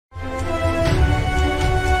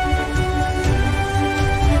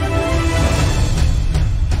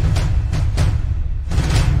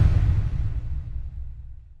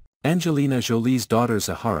Angelina Jolie's daughter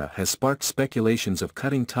Zahara has sparked speculations of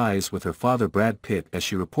cutting ties with her father Brad Pitt as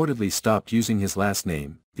she reportedly stopped using his last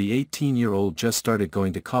name. The 18-year-old just started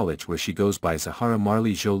going to college where she goes by Zahara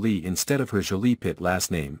Marley Jolie instead of her Jolie Pitt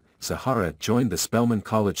last name. Zahara joined the Spelman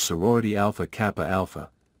College sorority Alpha Kappa Alpha,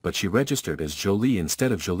 but she registered as Jolie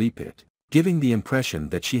instead of Jolie Pitt, giving the impression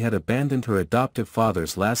that she had abandoned her adoptive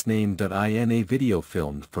father's last name. In a video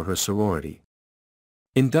filmed for her sorority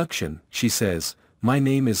induction, she says, "My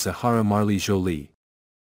name is Zahara Marley Jolie.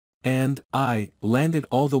 And I landed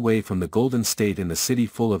all the way from the Golden State in the city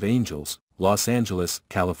full of angels, Los Angeles,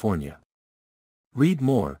 California." Read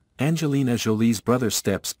more. Angelina Jolie's brother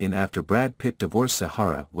steps in after Brad Pitt divorced.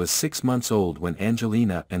 Zahara was 6 months old when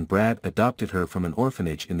Angelina and Brad adopted her from an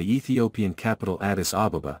orphanage in the Ethiopian capital Addis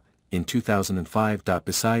Ababa, in 2005.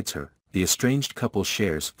 Besides her, the estranged couple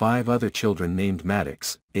shares 5 other children named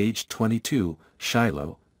Maddox, aged 22,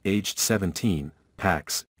 Shiloh, aged 17,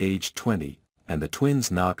 Pax, aged 20, and the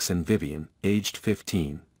twins Knox and Vivian, aged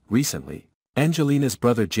 15. Recently, Angelina's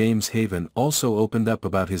brother James Haven also opened up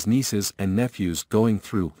about his nieces and nephews going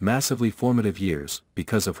through massively formative years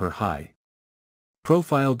because of her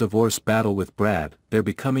high-profile divorce battle with Brad. They're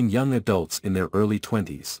becoming young adults in their early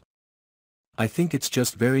 20s. "I think it's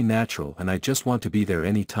just very natural and I just want to be there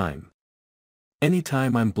anytime.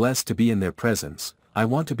 Anytime I'm blessed to be in their presence, I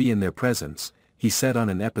want to be in their presence," he said on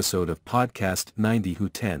an episode of Podcast 90 Who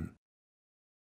 10.